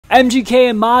MGK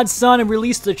and Mod Sun have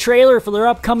released the trailer for their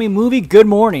upcoming movie, Good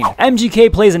Mourning.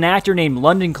 MGK plays an actor named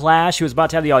London Clash who is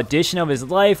about to have the audition of his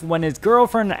life when his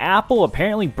girlfriend Apple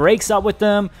apparently breaks up with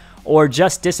him or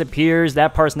just disappears.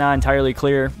 That part's not entirely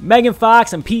clear. Megan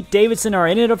Fox and Pete Davidson are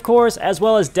in it, of course, as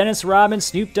well as Dennis Rodman,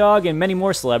 Snoop Dogg, and many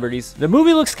more celebrities. The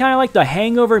movie looks kind of like The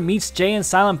Hangover meets Jay and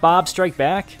Silent Bob Strike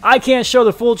Back. I can't show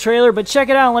the full trailer, but check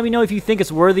it out and let me know if you think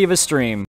it's worthy of a stream.